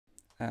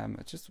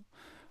I just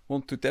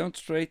want to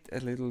demonstrate a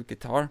little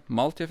guitar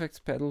multi-effects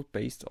pedal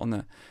based on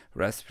a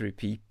Raspberry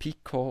Pi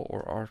Pico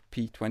or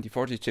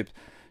RP2040 chip.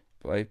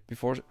 But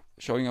before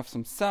showing off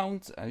some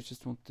sounds, I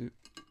just want to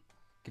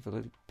give a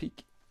little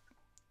peek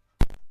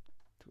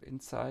to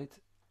inside.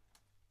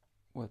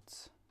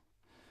 What's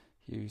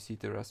here? You see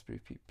the Raspberry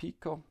Pi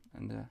Pico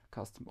and the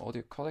custom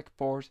audio codec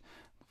board.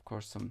 Of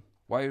course, some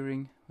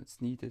wiring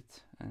that's needed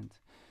and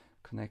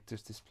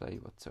connectors, display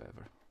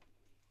whatsoever.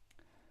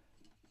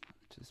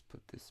 Just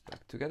put this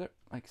back together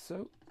like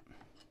so,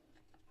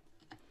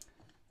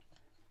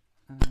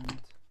 and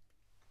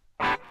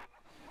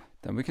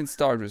then we can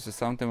start with a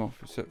sound demo.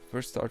 So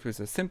first start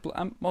with a simple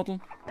amp model,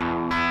 good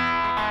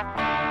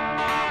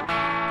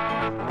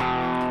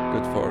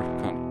for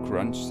kind of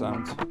grunge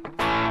sounds.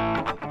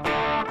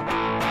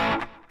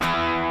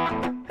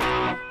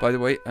 By the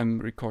way, I'm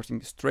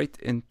recording straight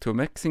into a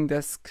mixing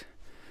desk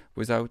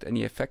without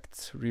any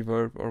effects,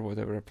 reverb or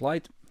whatever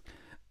applied.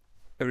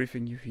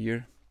 Everything you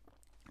hear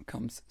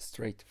comes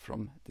straight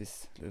from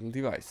this little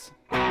device.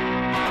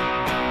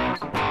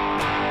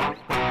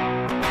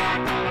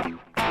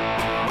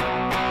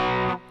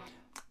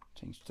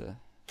 Change the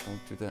phone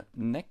to the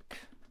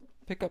neck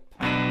pickup,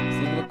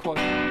 single coil,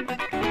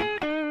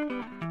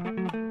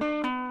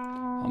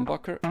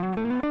 humbucker.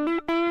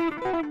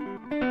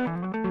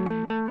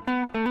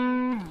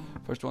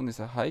 First one is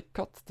a high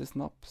cut, this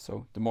knob,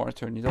 so the more I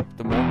turn it up,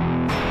 the more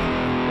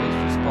bass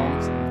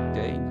response and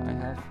gain I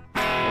have.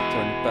 I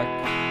turn it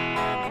back.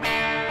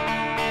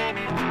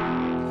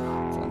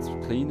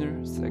 Cleaner.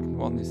 Second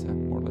one is a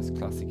more or less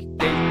classic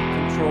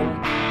gain control.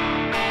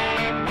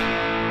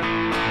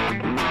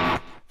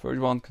 Third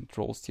one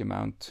controls the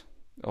amount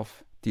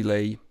of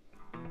delay.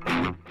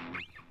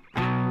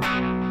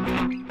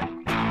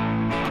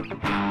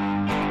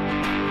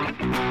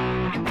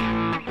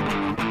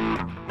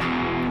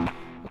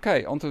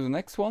 Okay, on to the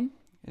next one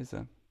is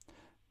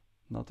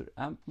another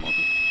amp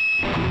model.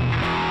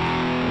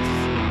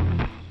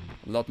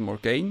 A lot more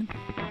gain,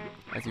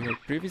 as you heard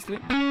previously.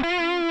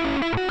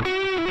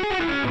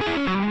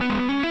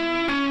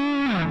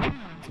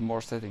 Some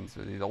more settings,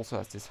 but it also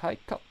has this high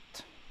cut.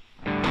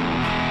 Now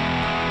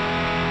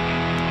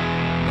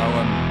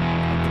I'm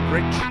at the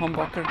bridge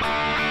humbucker.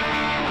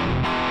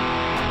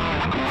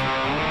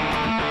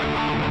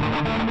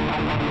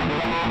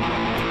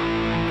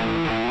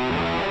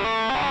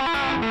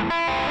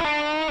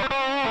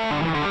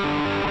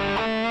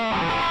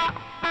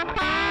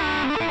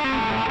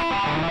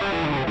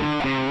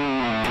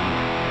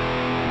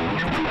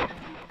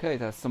 Okay,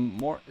 it has some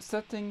more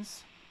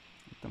settings.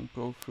 I don't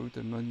go through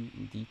the menu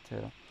in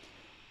detail.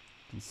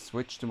 You can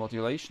switch the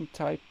modulation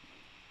type.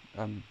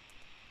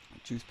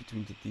 Choose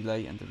between the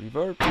delay and the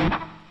reverb.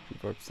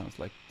 Reverb sounds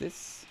like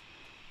this.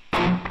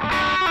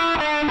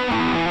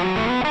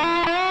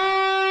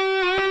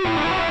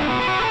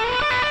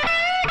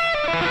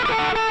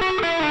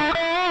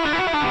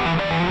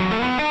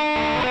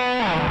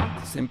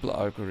 Simple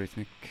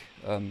algorithmic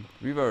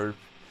reverb.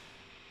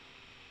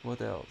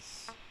 What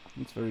else?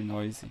 It's very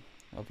noisy,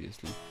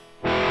 obviously.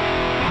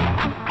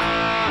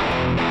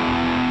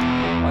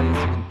 I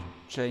guess you can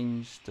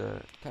change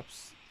the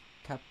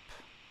cap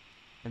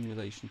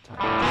emulation type.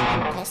 This is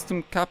a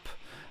custom cap,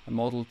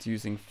 modeled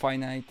using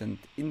finite and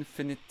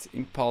infinite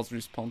impulse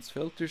response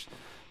filters.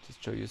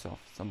 Just show you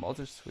some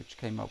others which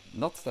came out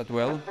not that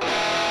well.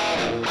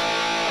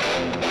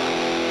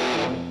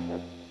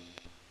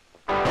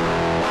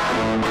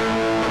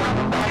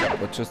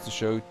 But just to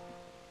show you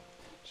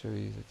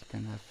that you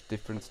can have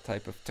different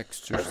type of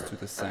textures to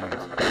the sound.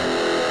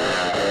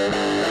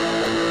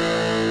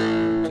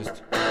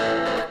 Just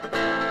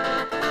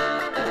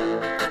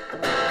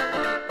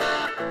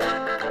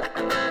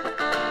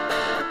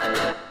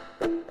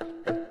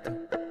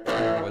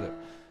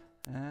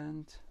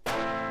and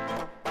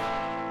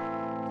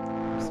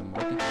some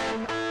more.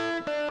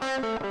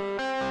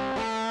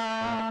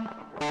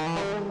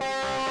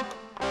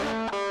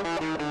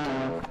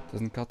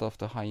 Doesn't cut off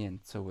the high end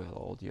so well,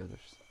 all the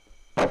others.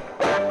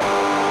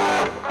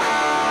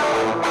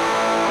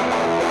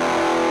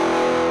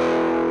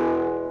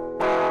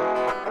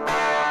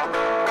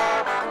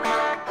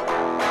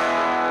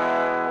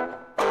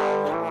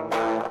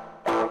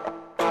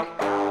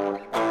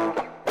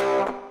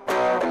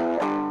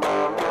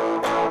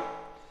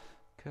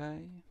 Okay.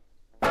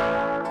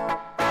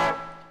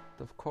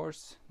 Of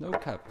course, no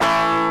cap.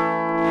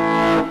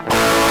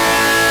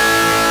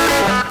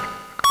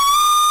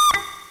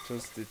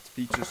 Just it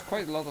features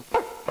quite a lot of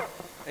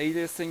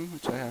aliasing,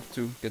 which I have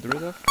to get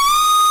rid of.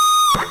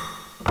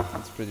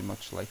 It's pretty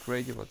much like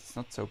radio, but it's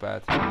not so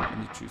bad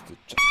when you choose the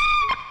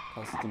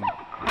custom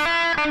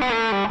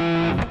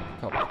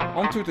cup.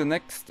 On to the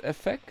next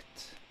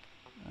effect.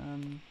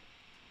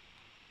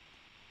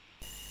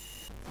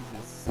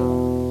 This is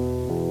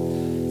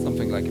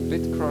something like a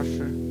bit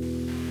crusher.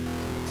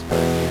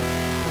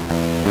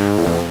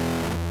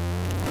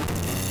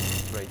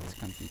 Rates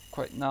can be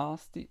quite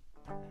nasty.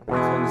 This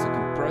one is a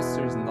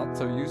compressor, is not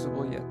so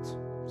usable yet,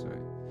 so I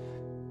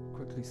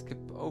quickly skip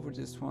over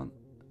this one.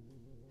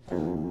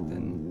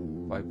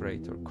 Then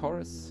vibrator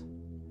chorus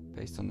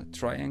based on a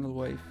triangle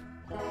wave.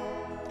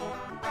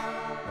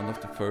 One of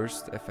the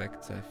first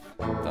effects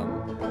I've done.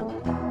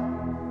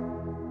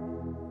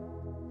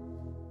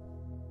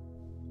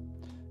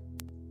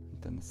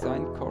 And then a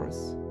sine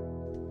chorus,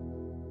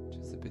 which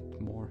is a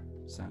bit more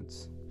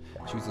sounds.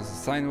 Chooses a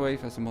sine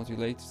wave as a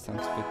modulator,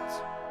 sounds a bit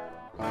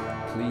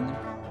cleaner.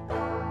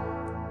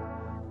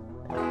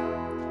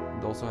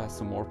 And also has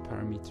some more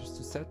parameters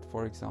to set,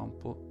 for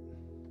example,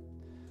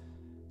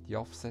 the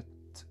offset,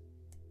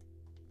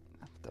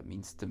 that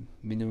means the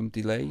minimum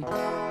delay.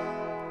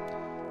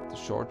 The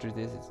shorter it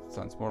is, it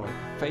sounds more like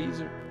a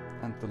phaser,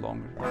 and the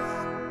longer it's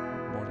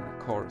more than a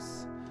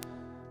chorus.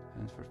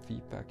 And for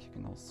feedback you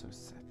can also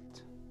set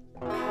to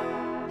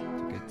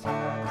get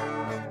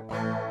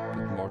a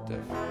bit more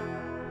depth.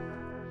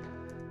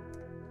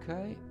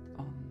 Okay,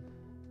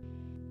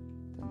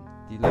 then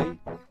delay,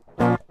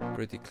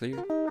 pretty clear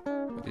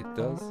what it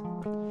does.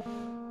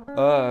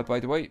 By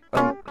the way,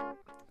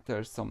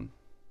 there's some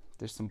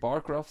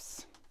bar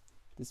graphs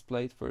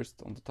displayed.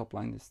 First on the top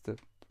line is the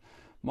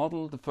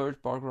model. The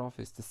third bar graph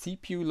is the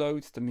CPU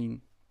load. I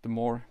mean, the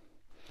more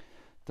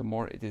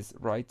it is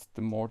right,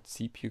 the more the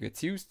CPU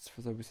gets used.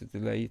 So with the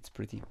delay, it's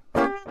pretty.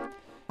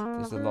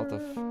 There's a lot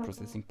of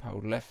processing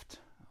power left,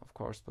 of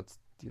course, but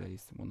delay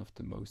is one of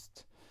the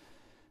most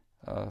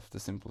of the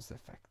simplest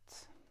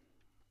effects.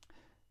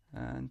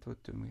 And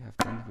what do we have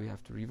then? We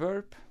have the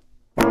reverb.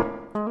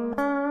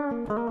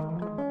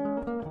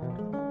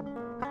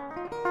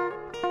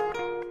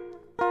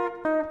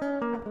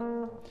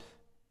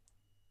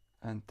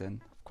 And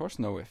then, of course,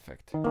 no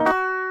effect.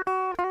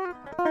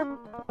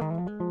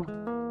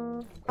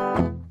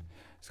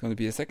 It's going to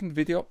be a second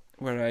video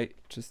where I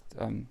just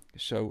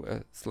show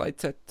a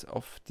slide set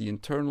of the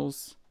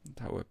internals and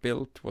how I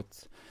built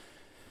what.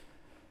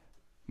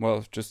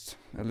 Well, just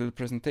a little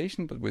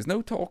presentation, but with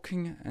no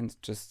talking, and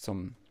just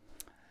some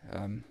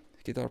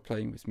guitar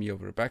playing with me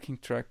over a backing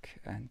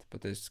track.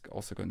 But there's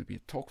also going to be a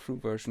talk-through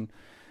version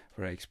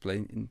where I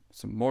explain in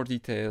some more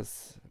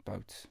details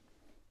about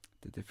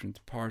the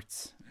different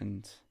parts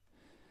and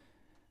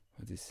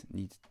what is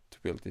needed to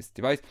build this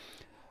device.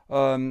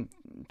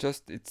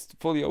 It's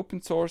fully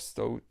open source,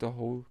 so the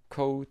whole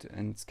code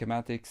and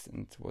schematics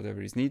and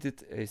whatever is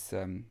needed is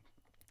a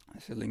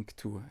link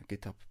to a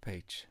GitHub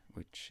page,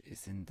 which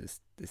is in the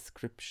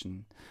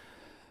description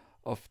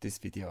of this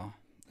video,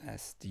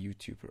 as the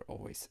YouTuber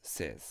always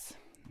says.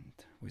 And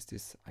with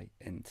this, I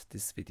end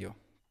this video.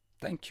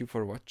 Thank you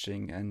for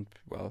watching, and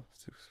well,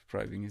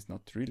 subscribing is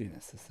not really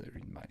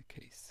necessary in my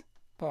case.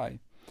 Bye.